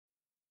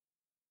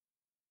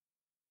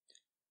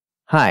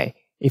Hi,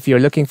 if you're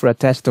looking for a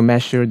test to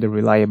measure the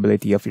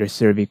reliability of your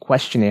survey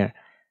questionnaire,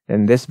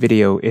 then this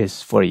video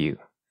is for you.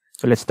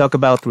 So let's talk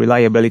about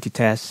reliability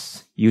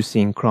tests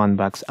using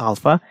Cronbach's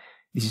alpha.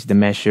 This is the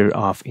measure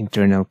of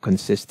internal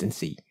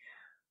consistency.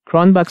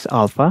 Cronbach's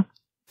alpha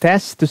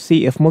tests to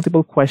see if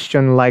multiple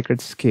question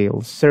Likert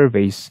scale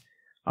surveys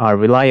are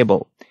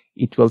reliable.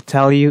 It will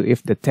tell you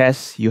if the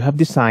test you have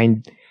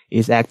designed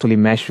is actually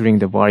measuring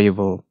the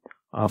variable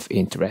of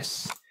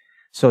interest.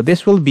 So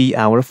this will be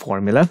our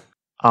formula.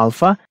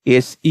 Alpha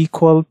is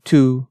equal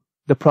to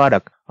the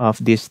product of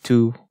these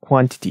two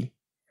quantity.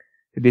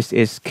 This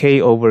is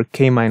k over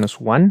k minus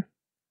 1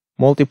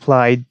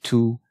 multiplied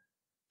to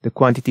the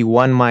quantity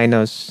 1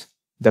 minus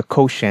the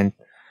quotient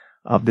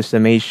of the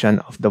summation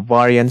of the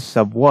variance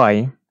sub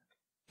y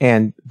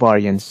and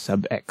variance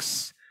sub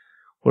x,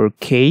 where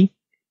k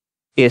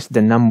is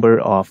the number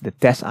of the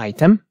test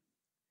item.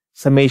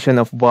 Summation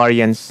of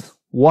variance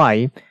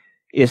y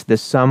is the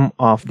sum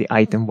of the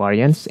item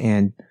variance,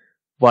 and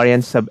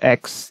variance sub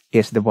x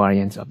is the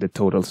variance of the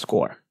total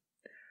score.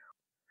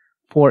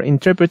 For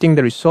interpreting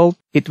the result,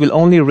 it will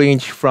only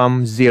range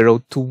from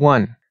 0 to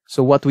 1.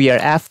 So what we are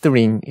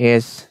aftering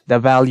is the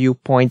value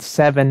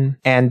 0.7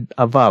 and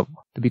above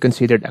to be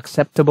considered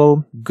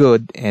acceptable,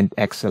 good, and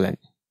excellent,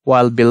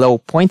 while below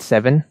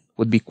 0.7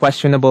 would be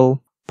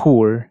questionable,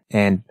 poor,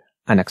 and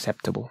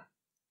unacceptable.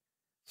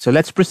 So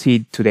let's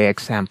proceed to the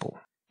example.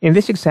 In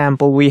this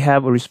example, we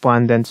have a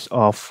respondents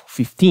of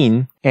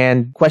 15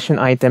 and question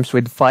items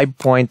with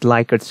 5-point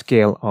Likert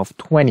scale of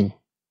 20.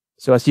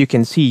 So as you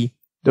can see,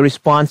 the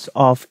response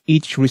of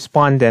each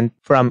respondent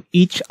from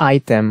each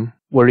item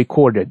were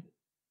recorded.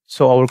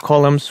 So our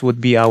columns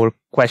would be our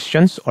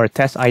questions or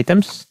test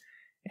items,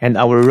 and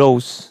our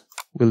rows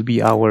will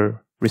be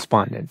our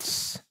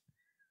respondents.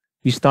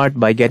 We start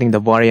by getting the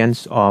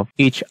variance of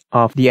each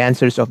of the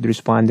answers of the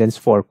respondents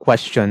for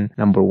question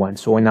number 1.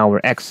 So in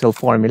our Excel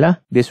formula,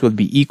 this will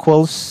be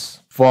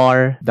equals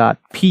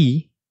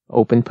var.p,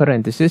 open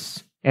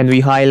parenthesis, and we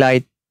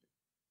highlight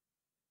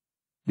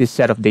this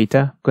set of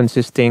data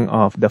consisting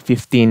of the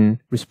 15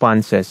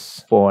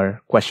 responses for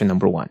question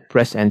number 1.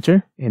 Press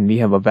enter, and we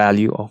have a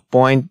value of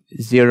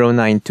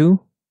 0.092.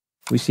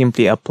 We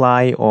simply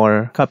apply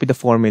or copy the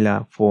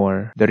formula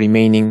for the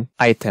remaining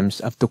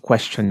items up to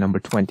question number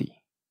 20.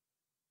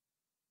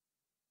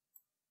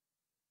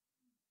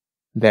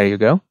 There you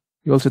go.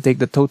 You also take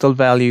the total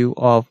value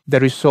of the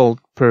result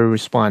per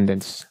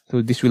respondents.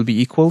 So this will be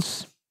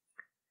equals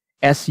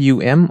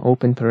SUM,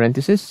 open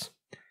parenthesis,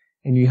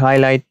 and we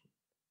highlight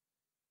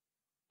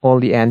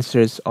all the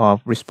answers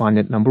of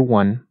respondent number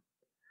 1.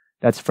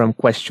 That's from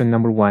question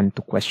number 1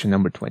 to question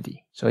number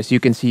 20. So as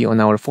you can see on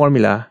our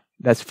formula,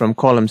 that's from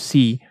column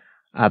C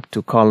up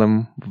to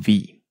column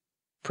V.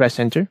 Press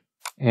enter,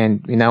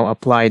 and we now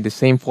apply the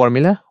same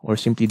formula, or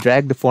simply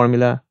drag the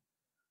formula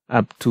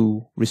up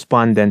to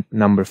respondent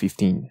number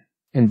 15.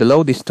 And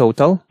below this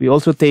total, we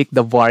also take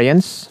the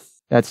variance,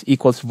 that's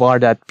equals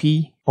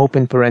var.p,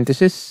 open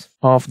parenthesis,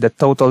 of the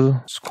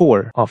total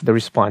score of the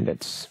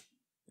respondents.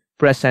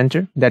 Press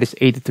enter, that is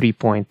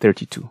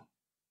 83.32.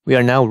 We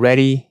are now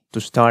ready to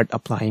start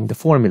applying the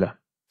formula.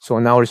 So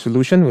in our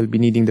solution, we'll be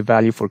needing the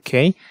value for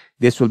k.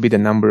 This will be the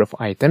number of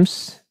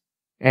items.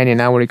 And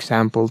in our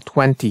example,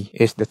 20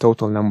 is the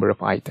total number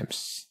of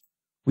items.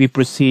 We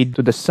proceed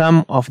to the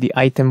sum of the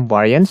item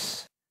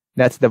variance.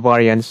 That's the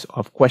variance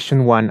of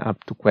question 1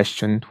 up to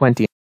question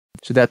 20.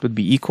 So that would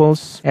be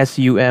equals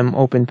SUM,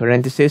 open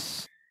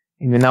parenthesis,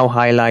 and we now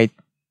highlight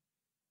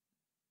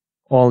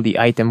all the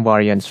item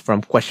variance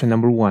from question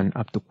number 1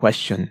 up to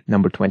question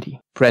number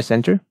 20. Press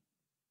enter,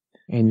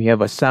 and we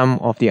have a sum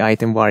of the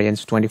item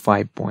variance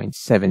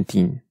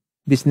 25.17.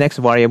 This next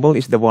variable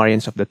is the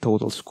variance of the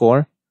total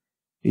score.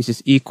 This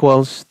is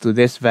equals to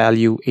this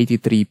value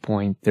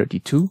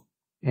 83.32.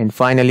 And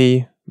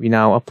finally, we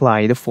now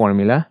apply the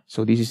formula.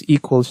 So this is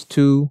equals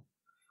to,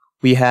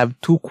 we have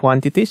two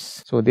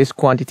quantities. So this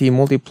quantity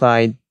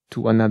multiplied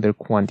to another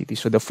quantity.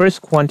 So the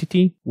first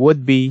quantity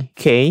would be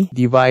k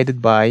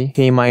divided by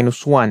k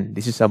minus 1.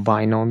 This is a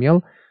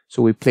binomial.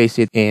 So we place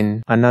it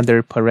in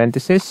another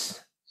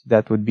parenthesis.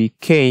 That would be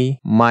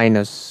k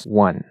minus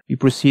 1. We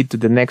proceed to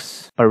the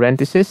next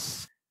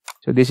parenthesis.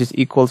 So this is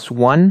equals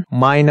 1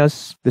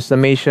 minus the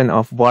summation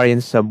of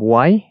variance sub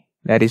y.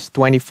 That is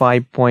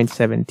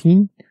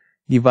 25.17.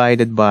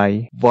 divided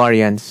by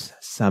variance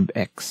sub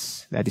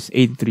x, that is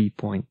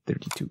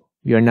 83.32.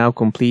 We are now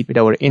complete with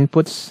our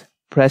inputs.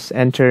 Press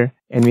enter,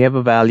 and we have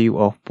a value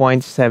of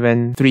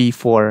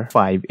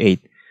 0.73458.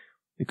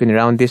 We can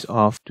round this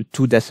off to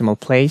 2 decimal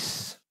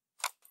place,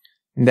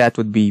 and that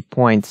would be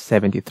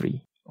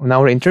 0.73. On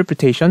our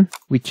interpretation,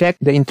 we check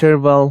the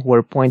interval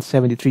where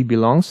 0.73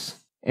 belongs,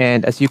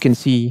 and as you can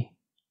see,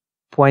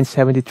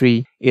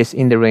 0.73 is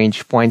in the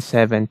range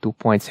 0.7 to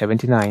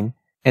 0.79.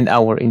 And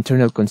our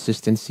internal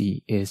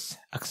consistency is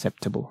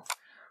acceptable.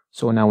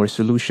 So in our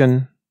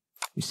solution,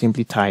 we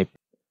simply type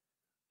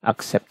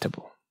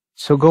acceptable.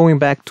 So going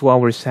back to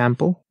our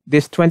sample,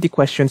 this 20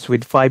 questions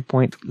with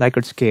 5-point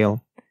Likert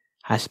scale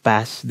has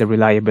passed the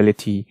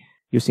reliability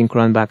using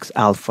Cronbach's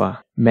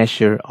alpha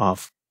measure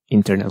of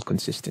internal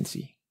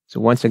consistency.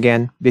 So once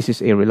again, this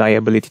is a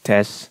reliability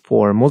test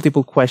for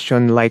multiple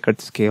question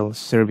Likert scale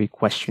survey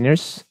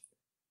questionnaires,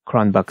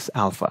 Cronbach's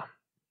Alpha.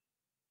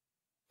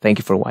 Thank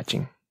you for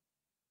watching.